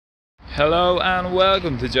Hello and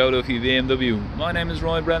welcome to 222D BMW. My name is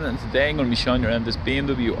Ryan Brennan and today I'm going to be showing you around this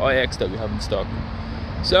BMW iX that we have in stock.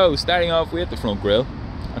 So starting off with the front grille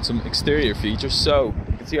and some exterior features. So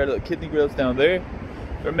you can see our little kidney grills down there.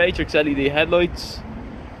 They're matrix LED headlights,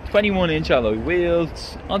 21-inch alloy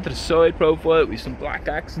wheels. Onto the side profile we have some black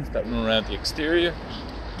accents that run around the exterior.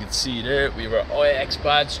 You can see there we have our iX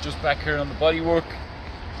badge just back here on the bodywork.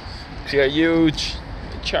 See our huge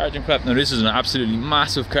charging flap. Now this is an absolutely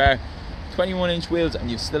massive car. 21-inch wheels and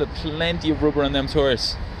you've still have plenty of rubber on them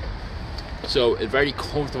tires, so a very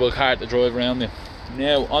comfortable car to drive around in.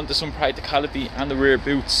 Now onto some practicality and the rear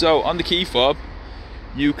boot. So on the key fob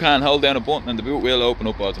you can hold down a button and the boot will open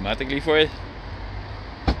up automatically for you.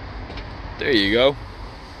 There you go.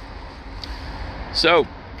 So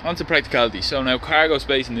onto practicality. So now cargo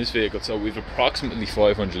space in this vehicle, so we've approximately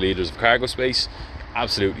 500 litres of cargo space.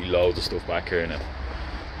 Absolutely loads of stuff back here now.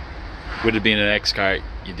 With it being an X car,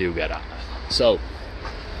 you do get that. So,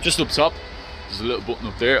 just up top, there's a little button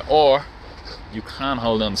up there, or you can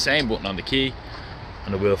hold down the same button on the key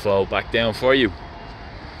and it will fall back down for you.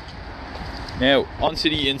 Now, onto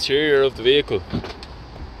the interior of the vehicle.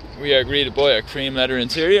 We are greeted by a cream leather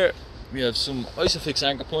interior. We have some Isofix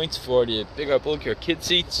anchor points for the bigger, bulkier kid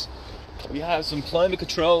seats. We have some climate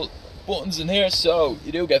control buttons in here, so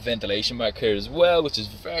you do get ventilation back here as well, which is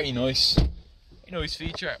very nice. Nice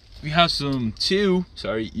feature. We have some two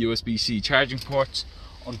USB-C charging ports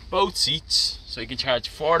on both seats, so you can charge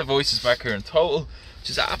 4 devices back here in total, which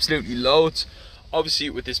is absolutely loads. Obviously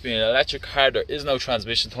with this being an electric car there is no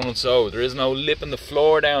transmission tunnel, so there is no lip in the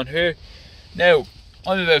floor down here. Now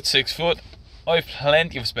I'm about 6 foot, I have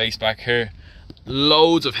plenty of space back here,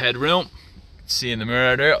 loads of headroom. See in the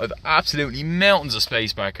mirror there, I've absolutely mountains of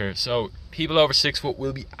space back here, so people over 6 foot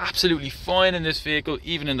will be absolutely fine in this vehicle,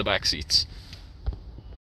 even in the back seats.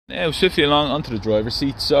 Now swiftly along onto the driver's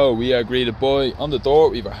seat. So we are greeted by, on the door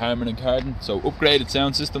we have our Harman and Kardon, so upgraded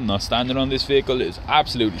sound system, not standard on this vehicle. It is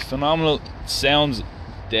absolutely phenomenal, it sounds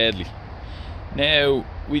deadly. Now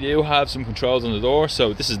we do have some controls on the door,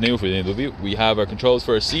 so this is new for the BMW. We have our controls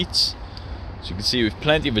for our seats, so you can see we have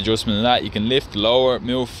plenty of adjustment in that. You can lift, lower,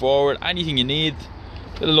 move forward, anything you need.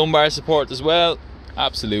 Little lumbar support as well,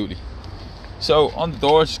 absolutely. So on the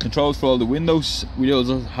doors, controls for all the windows. We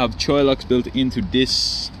also have child locks built into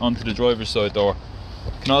this, onto the driver's side door.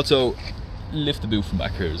 You can also lift the boot from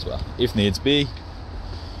back here as well, if needs be.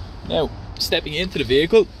 Now, stepping into the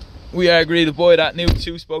vehicle, we are greeted by that new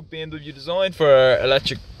 2-spoke BMW design for our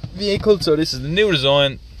electric vehicle. So this is the new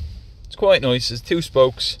design. It's quite nice, it's 2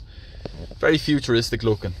 spokes, very futuristic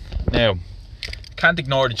looking. Now, can't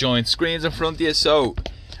ignore the giant screens in front of you. So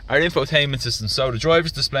our infotainment system, so the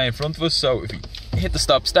driver's display in front of us, so if we hit the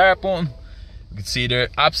stop start button you can see there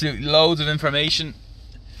absolutely loads of information.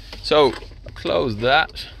 So close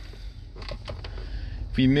that.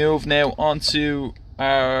 If we move now onto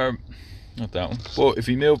our, not that one, but if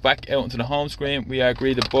we move back out into the home screen, we are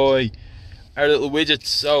greeted by our little widgets.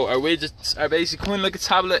 So our widgets are basically kind of like a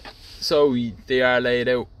tablet, so they are laid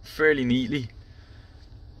out fairly neatly.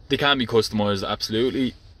 They can be customized,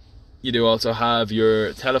 absolutely. You do also have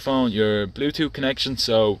your telephone, your Bluetooth connection,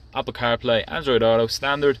 so Apple CarPlay, Android Auto,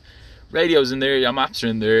 standard. Radios in there, your maps are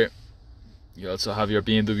in there. You also have your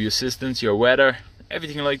BMW assistance, your weather,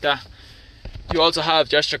 everything like that. You also have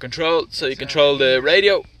gesture control, so you control the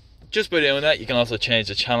radio. Just by doing that, you can also change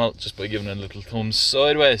the channel just by giving it a little thumb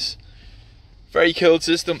sideways. Very cool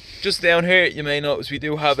system. Just down here, you may notice we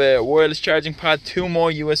do have a wireless charging pad, 2 more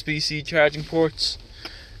USB-C charging ports.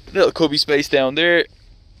 Little cubby space down there.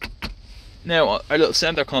 Now our little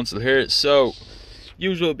center console here, so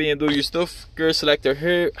usual BMW stuff, gear selector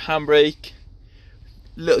here, handbrake,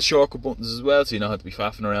 little shortcut buttons as well, so you don't have to be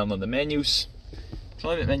faffing around on the menus.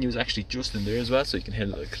 Climate menu is actually just in there as well, so you can hit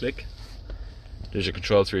a little click. There's your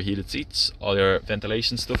controls for your heated seats, all your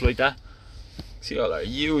ventilation, stuff like that. See all our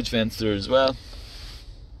huge vents there as well.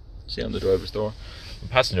 See on the driver's door, the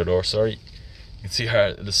passenger door, sorry. You can see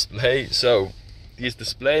our display. So these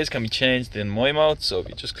displays can be changed in My Mode, so if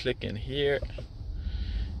you just click in here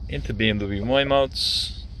into BMW My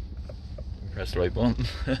Modes, press the right button.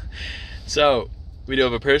 So we do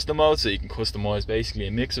have a personal mode, so you can customize basically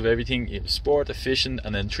a mix of everything. You have sport, efficient,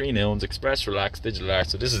 and then 3 newns: express, relax, digital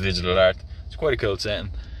art. So this is digital art. It's quite a cool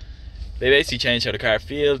setting. They basically change how the car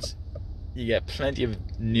feels. You get plenty of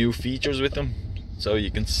new features with them, so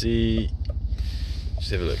you can see,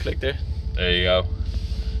 just have a little click there, there you go.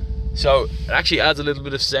 So it actually adds a little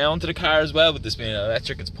bit of sound to the car as well. With this being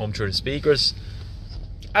electric, it's pumped through the speakers,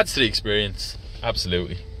 adds to the experience,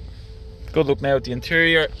 absolutely. Good look now at the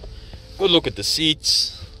interior, good look at the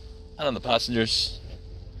seats and on the passengers.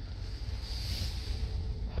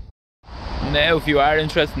 Now, if you are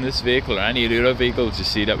interested in this vehicle or any of the other vehicles you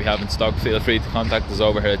see that we have in stock, feel free to contact us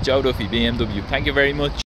over here at Joe Duffy BMW. Thank you very much.